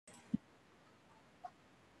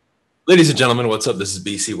Ladies and gentlemen, what's up? This is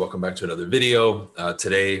BC. Welcome back to another video.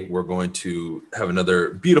 Today, we're going to have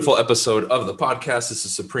another beautiful episode of the podcast. This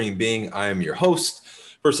is Supreme Being. I am your host.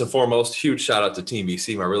 First and foremost, huge shout out to Team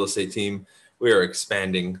BC, my real estate team. We are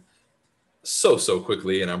expanding so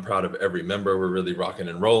quickly, and I'm proud of every member. We're really rocking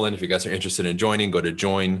and rolling. If you guys are interested in joining, go to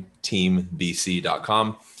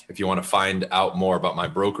jointeambc.com. If you want to find out more about my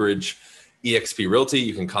brokerage, eXp Realty,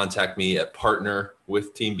 you can contact me at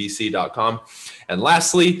partnerwithteambc.com. And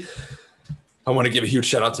lastly, I want to give a huge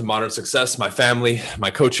shout out to Modern Success, my family,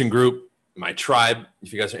 my coaching group, my tribe.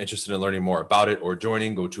 If you guys are interested in learning more about it or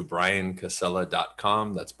joining, go to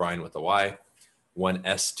briancasella.com. That's Brian with a Y, one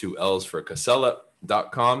S, two L's for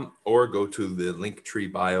Casella.com, or go to the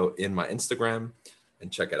Linktree bio in my Instagram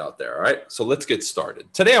and check it out there. All right. So let's get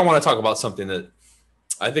started. Today, I want to talk about something that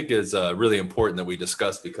I think is really important that we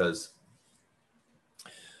discuss, because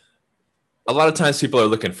a lot of times people are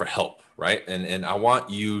looking for help, right? And I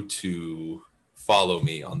want you to follow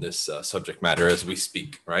me on this subject matter as we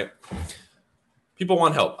speak, right? People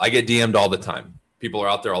want help. I get DM'd all the time. People are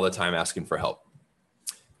out there all the time asking for help.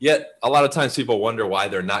 Yet a lot of times people wonder why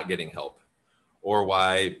they're not getting help, or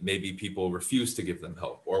why maybe people refuse to give them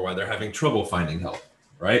help, or why they're having trouble finding help,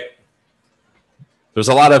 right? There's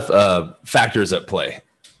a lot of factors at play.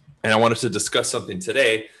 And I wanted to discuss something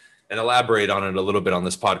today and elaborate on it a little bit on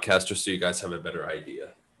this podcast, just so you guys have a better idea.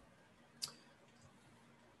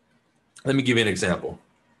 Let me give you an example.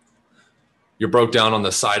 You're broke down on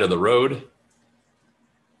the side of the road,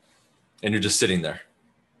 and you're just sitting there,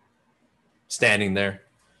 standing there.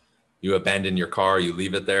 You abandon your car, you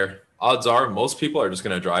leave it there. Odds are most people are just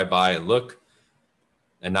going to drive by and look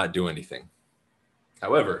and not do anything.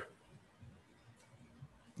 However,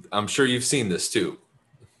 I'm sure you've seen this too.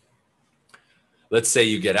 Let's say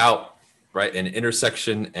you get out, right, in an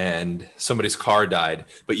intersection and somebody's car died,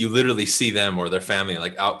 but you literally see them or their family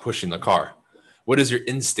like out pushing the car. What is your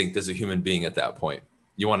instinct as a human being at that point?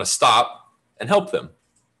 You want to stop and help them,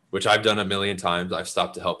 which I've done a million times. I've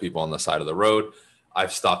stopped to help people on the side of the road.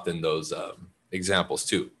 I've stopped in those examples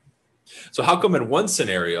too. So how come in one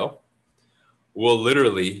scenario, we'll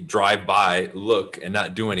literally drive by, look, and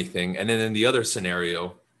not do anything, and then in the other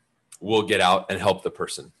scenario, we'll get out and help the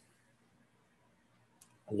person?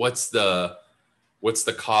 What's the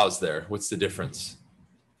cause there? What's the difference?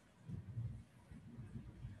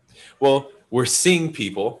 Well, we're seeing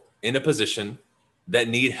people in a position that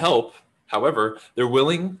need help. However, they're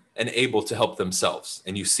willing and able to help themselves,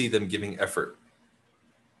 and you see them giving effort.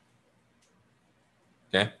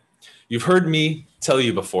 Okay? You've heard me tell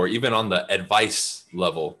you before, even on the advice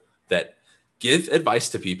level, that give advice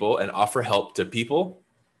to people and offer help to people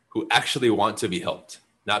who actually want to be helped,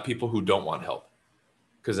 not people who don't want help.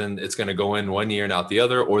 Because then it's going to go in one ear and out the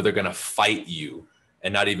other, or they're going to fight you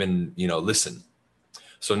and not even, listen.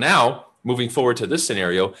 So now, moving forward to this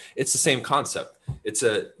scenario, it's the same concept. It's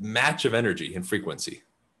a match of energy and frequency.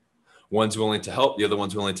 One's willing to help, the other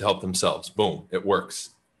one's willing to help themselves. Boom, it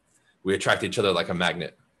works. We attract each other like a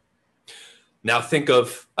magnet. Now think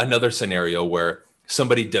of another scenario where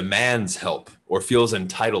somebody demands help or feels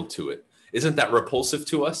entitled to it. Isn't that repulsive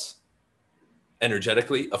to us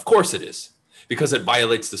energetically? Of course it is, because it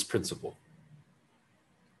violates this principle,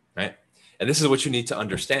 right? And this is what you need to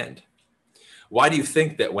understand. Why do you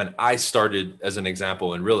think that when I started, as an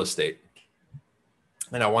example, in real estate,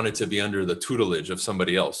 and I wanted to be under the tutelage of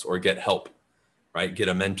somebody else or get help, right? Get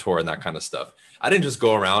a mentor and that kind of stuff. I didn't just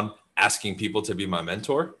go around asking people to be my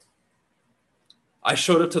mentor. I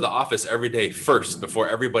showed up to the office every day first before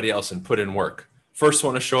everybody else and put in work. First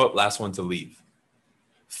one to show up, last one to leave.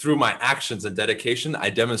 Through my actions and dedication, I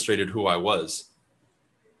demonstrated who I was.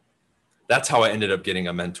 That's how I ended up getting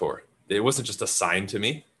a mentor. It wasn't just assigned to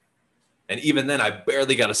me. And even then, I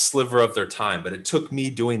barely got a sliver of their time, but it took me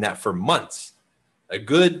doing that for months, a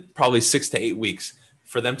good probably 6 to 8 weeks,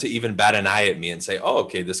 for them to even bat an eye at me and say, oh,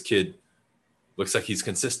 okay, this kid looks like he's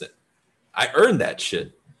consistent. I earned that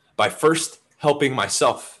shit by first helping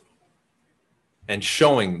myself and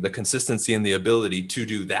showing the consistency and the ability to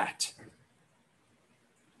do that.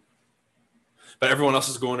 But everyone else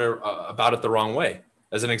is going about it the wrong way.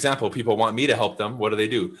 As an example, people want me to help them. What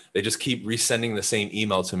do? They just keep resending the same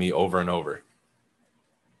email to me over and over.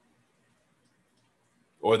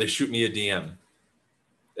 Or they shoot me a DM.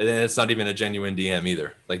 And then it's not even a genuine DM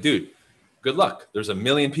either. Like, dude, good luck. There's a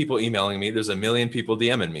million people emailing me. There's a million people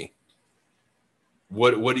DMing me.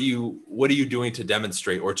 What are you doing to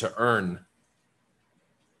demonstrate or to earn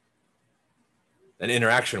an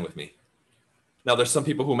interaction with me? Now, there's some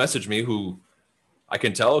people who message me who I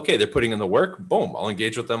can tell, okay, they're putting in the work. Boom, I'll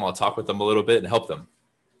engage with them. I'll talk with them a little bit and help them.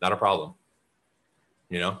 Not a problem.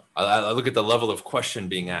 I look at the level of question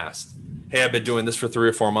being asked. Hey, I've been doing this for 3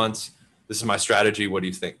 or 4 months. This is my strategy. What do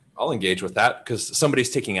you think? I'll engage with that because somebody's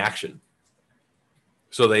taking action.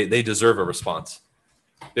 So they deserve a response.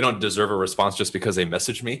 They don't deserve a response just because they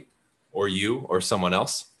messaged me or you or someone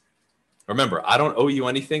else. Remember, I don't owe you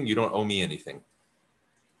anything. You don't owe me anything.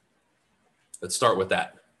 Let's start with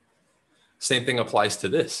that. Same thing applies to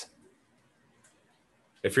this.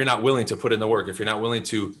 If you're not willing to put in the work, if you're not willing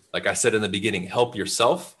to, like I said in the beginning, help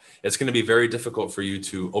yourself, it's going to be very difficult for you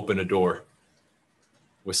to open a door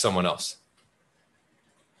with someone else.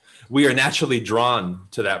 We are naturally drawn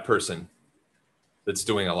to that person that's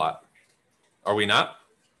doing a lot. Are we not?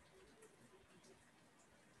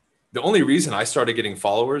 The only reason I started getting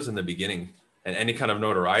followers in the beginning and any kind of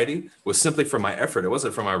notoriety was simply for my effort. It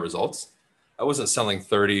wasn't for my results. I wasn't selling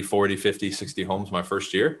 30, 40, 50, 60 homes my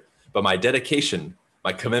first year, but my dedication,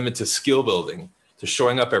 my commitment to skill building, to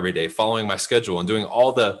showing up every day, following my schedule and doing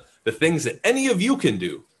all the things that any of you can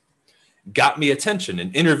do got me attention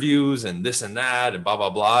in interviews and this and that and blah,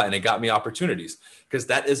 blah, blah. And it got me opportunities because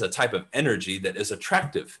that is a type of energy that is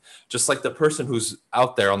attractive. Just like the person who's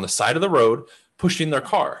out there on the side of the road pushing their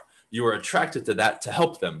car. You are attracted to that to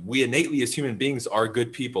help them. We innately as human beings are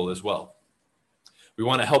good people as well. We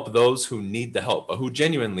want to help those who need the help, but who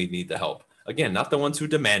genuinely need the help. Again, not the ones who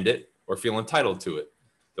demand it or feel entitled to it.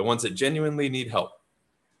 The ones that genuinely need help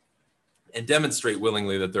and demonstrate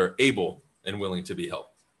willingly that they're able and willing to be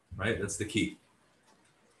helped, right? That's the key.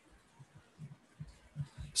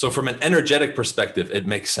 So from an energetic perspective, it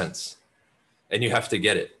makes sense. And you have to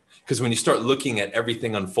get it. Because when you start looking at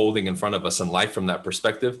everything unfolding in front of us in life from that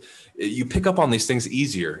perspective, you pick up on these things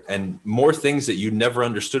easier and more things that you never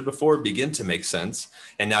understood before begin to make sense.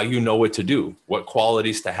 And now you know what to do, what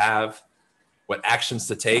qualities to have, what actions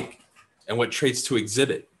to take, and what traits to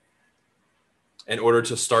exhibit in order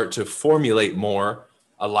to start to formulate more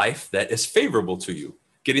a life that is favorable to you,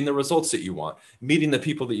 getting the results that you want, meeting the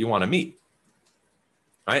people that you want to meet.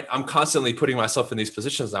 Right? I'm constantly putting myself in these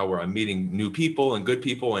positions now where I'm meeting new people and good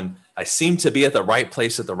people, and I seem to be at the right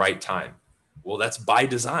place at the right time. Well, that's by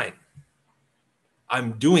design.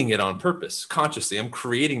 I'm doing it on purpose, consciously. I'm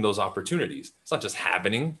creating those opportunities. It's not just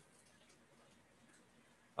happening.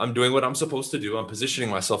 I'm doing what I'm supposed to do. I'm positioning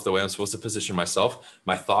myself the way I'm supposed to position myself.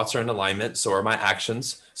 My thoughts are in alignment. So are my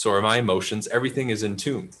actions. So are my emotions. Everything is in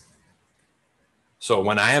tune. So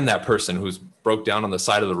when I am that person who's broke down on the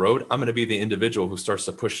side of the road, I'm going to be the individual who starts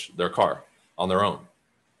to push their car on their own.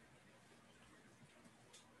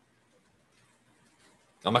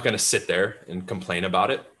 I'm not going to sit there and complain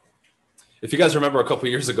about it. If you guys remember a couple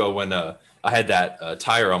of years ago when I had that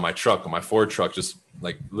tire on my truck, on my Ford truck, just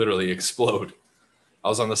like literally explode. I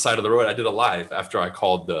was on the side of the road. I did a live after I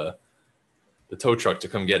called the tow truck to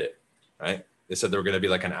come get it, right? They said they were going to be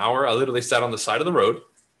like an hour. I literally sat on the side of the road.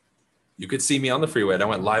 You could see me on the freeway. And I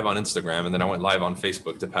went live on Instagram, and then I went live on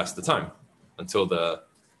Facebook to pass the time until the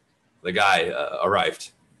guy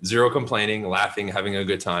arrived. Zero complaining, laughing, having a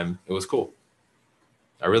good time. It was cool.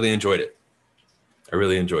 I really enjoyed it.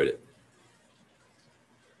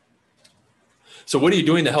 So what are you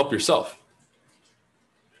doing to help yourself?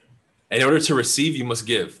 In order to receive, you must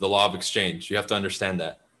give. The law of exchange. You have to understand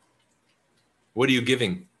that. What are you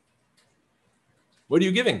giving? What are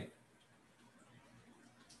you giving?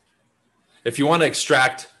 If you want to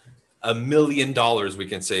extract $1 million, we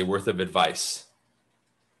can say, worth of advice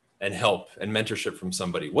and help and mentorship from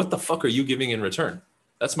somebody, what the fuck are you giving in return?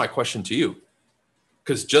 That's my question to you.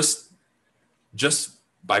 Because just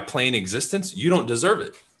by plain existence, you don't deserve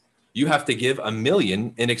it. You have to give $1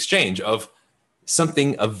 million in exchange of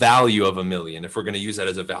something of value of $1 million. If we're going to use that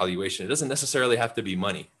as a valuation, it doesn't necessarily have to be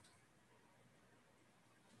money.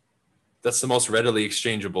 That's the most readily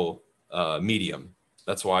exchangeable medium.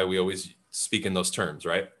 That's why we always speak in those terms,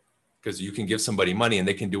 right? Because you can give somebody money and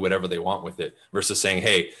they can do whatever they want with it versus saying,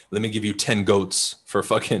 hey, let me give you 10 goats for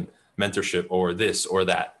fucking mentorship or this or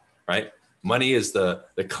that, right? Money is the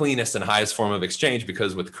cleanest and highest form of exchange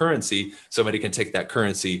because with currency, somebody can take that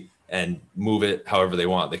currency and move it however they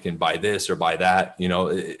want. They can buy this or buy that. You know,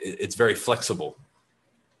 it's very flexible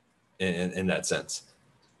in that sense.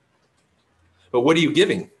 But what are you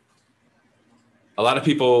giving? A lot of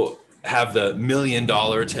people have the $1 million,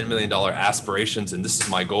 $10 million aspirations, and this is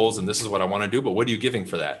my goals, and this is what I want to do. But what are you giving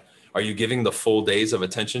for that? Are you giving the full days of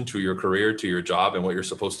attention to your career, to your job, and what you're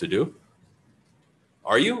supposed to do?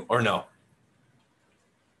 Are you or no?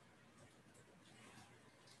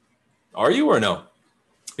 Are you or no?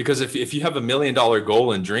 Because if you have $1 million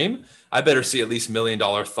goal and dream, I better see at least $1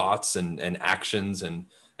 million thoughts and actions and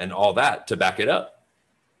all that to back it up.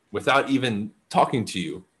 Without even talking to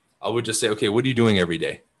you, I would just say, okay, what are you doing every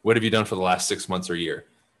day? What have you done for the last 6 months or year?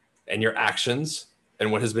 And your actions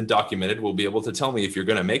and what has been documented will be able to tell me if you're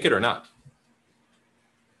going to make it or not.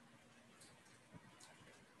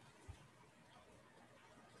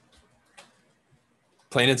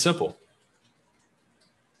 Plain and simple.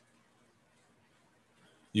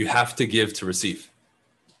 You have to give to receive.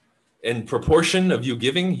 In proportion of you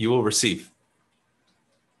giving, you will receive.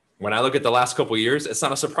 When I look at the last couple of years, it's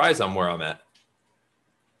not a surprise I'm where I'm at.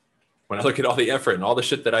 When I look at all the effort and all the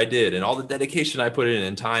shit that I did and all the dedication I put in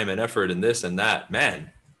and time and effort and this and that,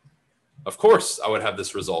 man, of course I would have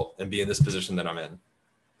this result and be in this position that I'm in.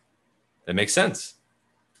 It makes sense.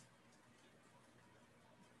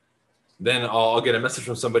 Then I'll get a message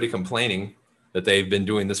from somebody complaining that they've been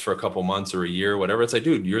doing this for a couple months or a year, whatever. It's like,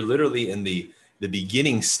 dude, you're literally in the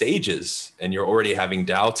beginning stages and you're already having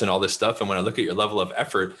doubts and all this stuff. And when I look at your level of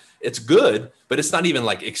effort, it's good, but it's not even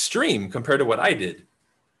like extreme compared to what I did.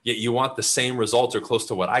 Yet you want the same results or close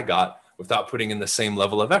to what I got without putting in the same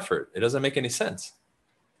level of effort. It doesn't make any sense.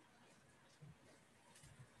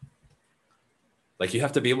 Like, you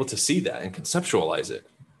have to be able to see that and conceptualize it.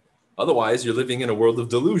 Otherwise, you're living in a world of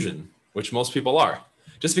delusion, which most people are.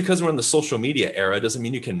 Just because we're in the social media era doesn't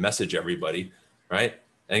mean you can message everybody, right?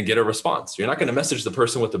 And get a response. You're not going to message the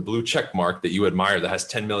person with the blue check mark that you admire that has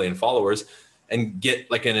 10 million followers and get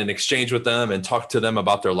like in an exchange with them and talk to them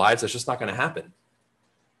about their lives. That's just not going to happen.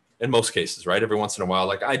 In most cases, right? Every once in a while,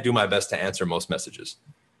 like, I do my best to answer most messages.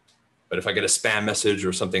 But if I get a spam message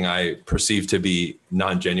or something I perceive to be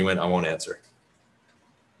non-genuine, I won't answer,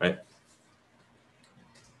 right?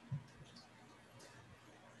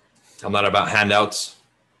 I'm not about handouts.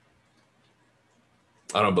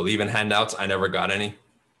 I don't believe in handouts. I never got any.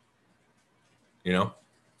 You know,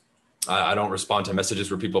 I don't respond to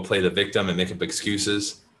messages where people play the victim and make up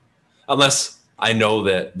excuses, unless I know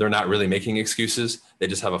that they're not really making excuses. They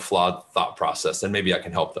just have a flawed thought process, and maybe I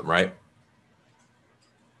can help them, right?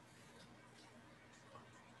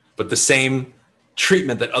 But the same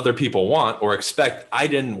treatment that other people want or expect, I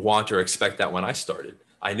didn't want or expect that when I started.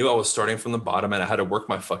 I knew I was starting from the bottom and I had to work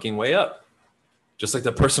my fucking way up. Just like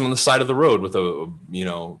the person on the side of the road with a,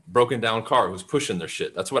 broken down car who's pushing their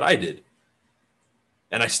shit. That's what I did.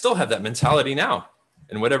 And I still have that mentality now.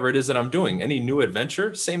 And whatever it is that I'm doing, any new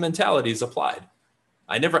adventure, same mentality is applied.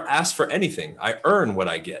 I never ask for anything. I earn what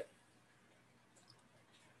I get.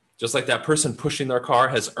 Just like that person pushing their car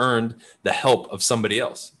has earned the help of somebody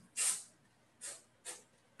else.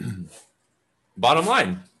 Bottom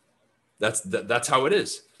line, that's how it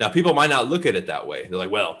is. Now, people might not look at it that way. They're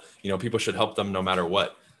like, well, people should help them no matter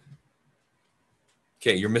what.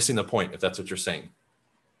 Okay, you're missing the point if that's what you're saying.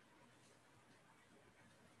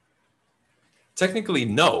 Technically,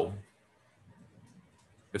 no.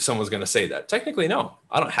 If someone's going to say that. Technically, no.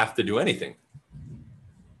 I don't have to do anything.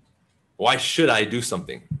 Why should I do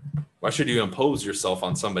something? Why should you impose yourself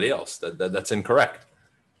on somebody else? That's incorrect.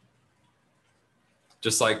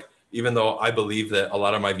 Just like, even though I believe that a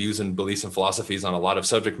lot of my views and beliefs and philosophies on a lot of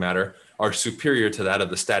subject matter are superior to that of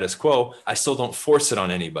the status quo, I still don't force it on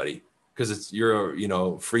anybody, because you're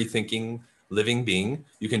a free thinking, living being.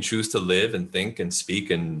 You can choose to live and think and speak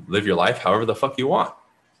and live your life however the fuck you want.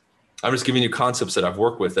 I'm just giving you concepts that I've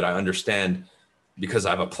worked with that I understand because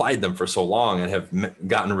I've applied them for so long and have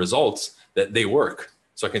gotten results that they work.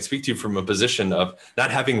 So I can speak to you from a position of not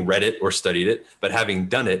having read it or studied it, but having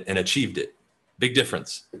done it and achieved it. Big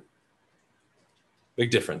difference. Big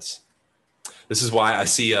difference. This is why I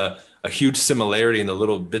see a huge similarity in the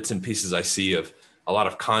little bits and pieces I see of a lot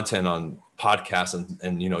of content on podcasts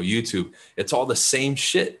and YouTube. It's all the same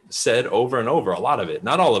shit said over and over, a lot of it.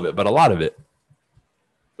 Not all of it, but a lot of it.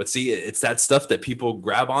 But see, it's that stuff that people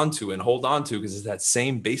grab onto and hold on to because it's that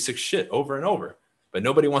same basic shit over and over. But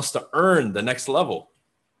nobody wants to earn the next level.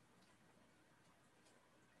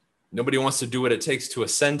 Nobody wants to do what it takes to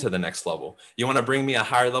ascend to the next level. You want to bring me a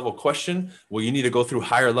higher level question? Well, you need to go through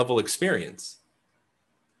higher level experience.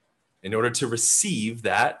 In order to receive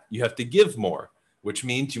that, you have to give more, which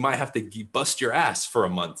means you might have to bust your ass for a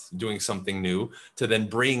month doing something new to then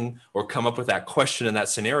bring or come up with that question in that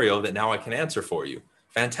scenario that now I can answer for you.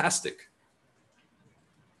 Fantastic.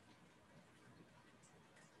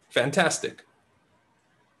 Fantastic.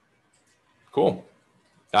 Cool.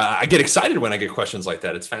 I get excited when I get questions like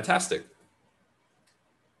that. It's fantastic.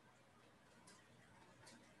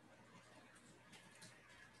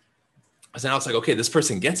 So now it's like, okay, this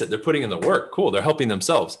person gets it. They're putting in the work. Cool. They're helping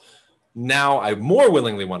themselves. Now I more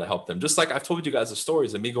willingly want to help them. Just like I've told you guys the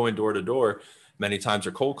stories of me going door to door many times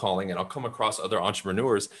or cold calling, and I'll come across other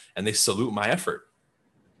entrepreneurs and they salute my effort.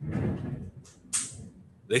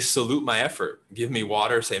 They salute my effort, give me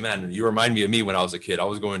water, say, man, you remind me of me when I was a kid. I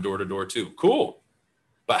was going door to door too. Cool.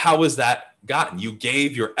 But how was that gotten? You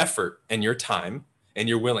gave your effort and your time and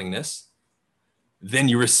your willingness. Then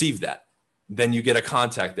you receive that. Then you get a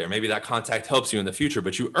contact there. Maybe that contact helps you in the future,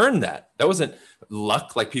 but you earned that. That wasn't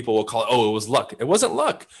luck, like people will call it. Oh, it was luck. It wasn't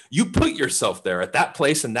luck. You put yourself there at that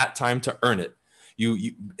place and that time to earn it.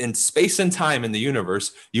 You in space and time in the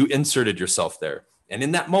universe, you inserted yourself there. And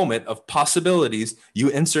in that moment of possibilities, you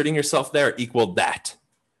inserting yourself there equaled that.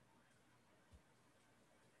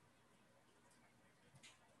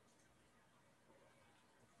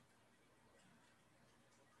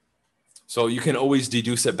 So you can always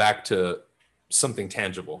deduce it back to something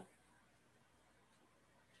tangible.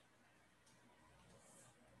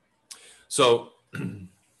 So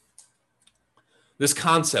this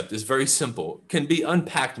concept is very simple, can be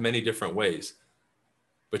unpacked many different ways,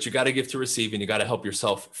 but you got to give to receive, and you got to help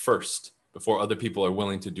yourself first before other people are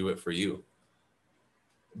willing to do it for you.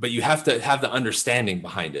 But you have to have the understanding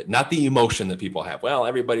behind it, not the emotion that people have. Well,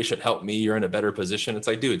 everybody should help me. You're in a better position. It's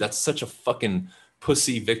like, dude, that's such a fucking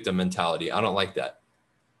pussy victim mentality. I don't like that.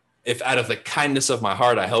 If out of the kindness of my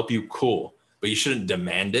heart, I help you, cool. But you shouldn't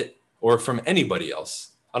demand it, or from anybody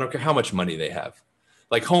else. I don't care how much money they have.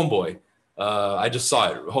 Like Homeboy, I just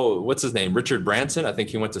saw it. What's his name? Richard Branson. I think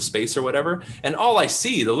he went to space or whatever. And all I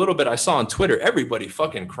see, the little bit I saw on Twitter, everybody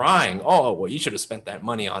fucking crying. Oh, well, you should have spent that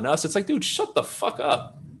money on us. It's like, dude, shut the fuck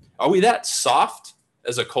up. Are we that soft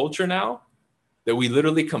as a culture now that we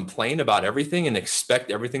literally complain about everything and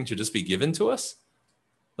expect everything to just be given to us?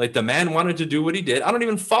 Like, the man wanted to do what he did. I don't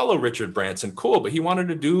even follow Richard Branson. Cool, but he wanted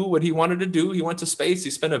to do what he wanted to do. He went to space. He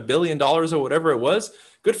spent $1 billion or whatever it was.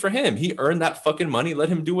 Good for him. He earned that fucking money. Let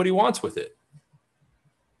him do what he wants with it.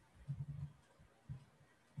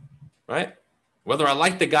 Right? Whether I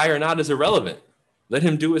like the guy or not is irrelevant. Let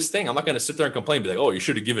him do his thing. I'm not going to sit there and complain, be like, oh, you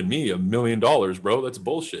should have given me $1 million, bro. That's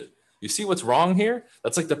bullshit. You see what's wrong here?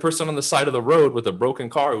 That's like the person on the side of the road with a broken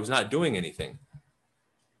car who's not doing anything,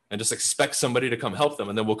 and just expect somebody to come help them,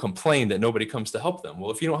 and then we'll complain that nobody comes to help them.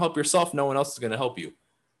 Well, if you don't help yourself, no one else is going to help you,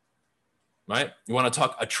 right? You want to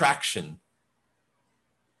talk attraction.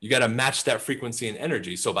 You got to match that frequency and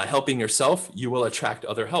energy. So by helping yourself, you will attract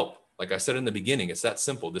other help. Like I said in the beginning, it's that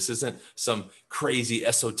simple. This isn't some crazy,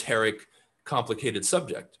 esoteric, complicated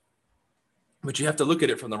subject, but you have to look at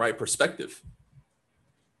it from the right perspective.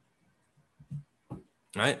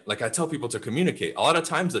 Right? Like I tell people to communicate. A lot of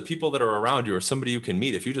times the people that are around you are somebody you can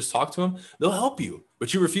meet. If you just talk to them, they'll help you,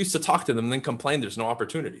 but you refuse to talk to them and then complain there's no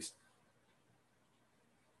opportunities.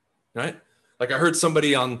 Right? Like I heard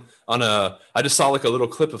somebody I just saw like a little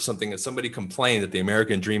clip of something, and somebody complained that the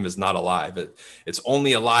American dream is not alive. It's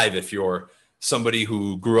only alive if you're somebody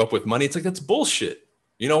who grew up with money. It's like, that's bullshit.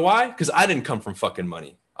 You know why? Because I didn't come from fucking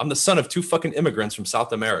money. I'm the son of 2 fucking immigrants from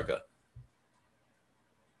South America.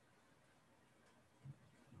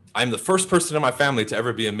 I'm the first person in my family to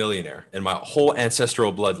ever be a millionaire in my whole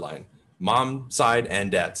ancestral bloodline, mom side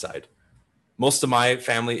and dad side. Most of my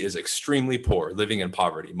family is extremely poor, living in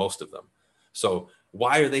poverty, most of them. So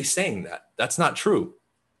why are they saying that? That's not true.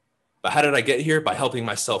 But how did I get here? By helping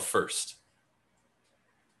myself first.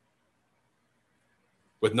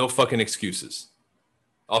 With no fucking excuses.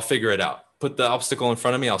 I'll figure it out. Put the obstacle in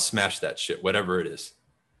front of me, I'll smash that shit, whatever it is.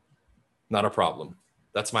 Not a problem.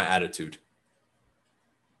 That's my attitude.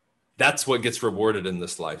 That's what gets rewarded in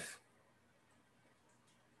this life.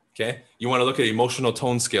 Okay? You want to look at emotional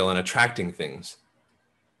tone scale and attracting things.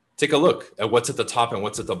 Take a look at what's at the top and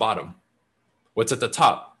what's at the bottom. What's at the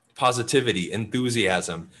top? Positivity,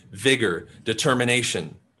 enthusiasm, vigor,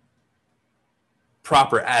 determination,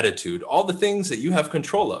 proper attitude. All the things that you have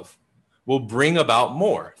control of will bring about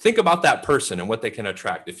more. Think about that person and what they can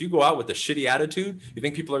attract. If you go out with a shitty attitude, you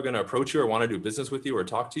think people are going to approach you or want to do business with you or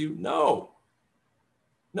talk to you? No.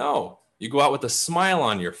 No, you go out with a smile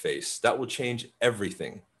on your face. That will change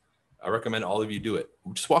everything. I recommend all of you do it.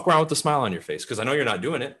 Just walk around with a smile on your face, because I know you're not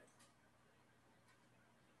doing it.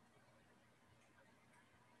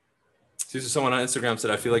 See, someone on Instagram said,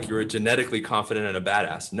 I feel like you're genetically confident and a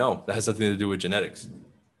badass. No, that has nothing to do with genetics.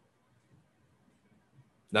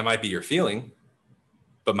 That might be your feeling,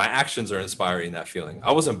 but my actions are inspiring that feeling.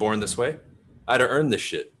 I wasn't born this way. I had to earn this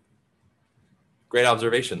shit. Great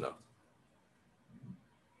observation, though.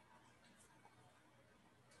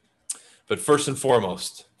 But first and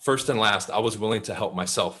foremost, first and last, I was willing to help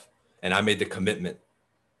myself, and I made the commitment.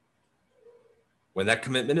 When that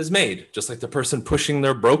commitment is made, just like the person pushing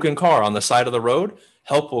their broken car on the side of the road,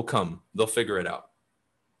 help will come. They'll figure it out.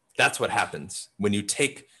 That's what happens when you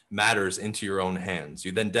take matters into your own hands.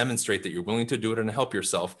 You then demonstrate that you're willing to do it and help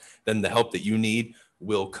yourself. Then the help that you need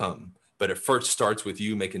will come. But it first starts with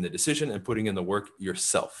you making the decision and putting in the work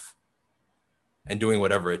yourself. and doing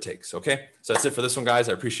whatever it takes. Okay. So that's it for this one, guys.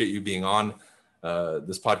 I appreciate you being on.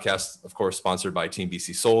 This podcast, of course, sponsored by Team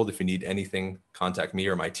BC Sold. If you need anything, contact me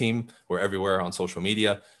or my team. We're everywhere on social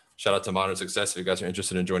media. Shout out to Modern Success. If you guys are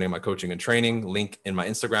interested in joining my coaching and training, link in my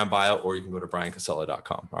Instagram bio, or you can go to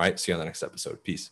briancasella.com. All right. See you on the next episode. Peace.